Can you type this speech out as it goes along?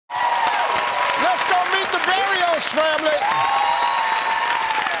Yes, family.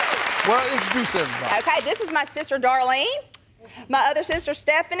 Well, introduce everybody. Okay, this is my sister Darlene, my other sister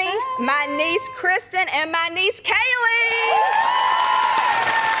Stephanie, my niece Kristen, and my niece Kaylee.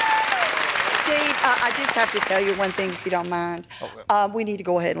 Steve, I just have to tell you one thing, if you don't mind. We need to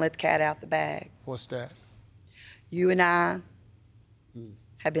go ahead and let the cat out the bag. What's that? You and I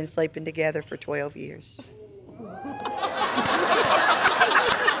have been sleeping together for 12 years.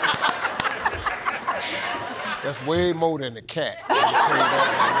 That's way more than a cat. I'll tell you that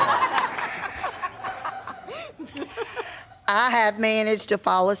right now. I have managed to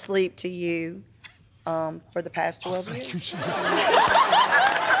fall asleep to you for the past 12 years. Thank you, Jesus.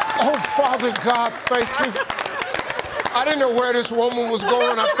 Oh, Father God, thank you. I didn't know where this woman was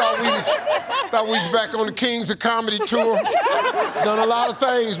going. I thought we was back on the Kings of Comedy tour. Done a lot of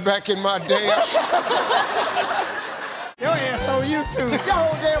things back in my day. Your ass on YouTube. Your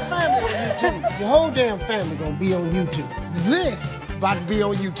whole damn family on YouTube. Your whole damn family gonna be on YouTube. This about to be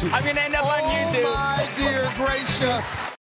on YouTube. I'm gonna end up on YouTube. Oh, my dear gracious.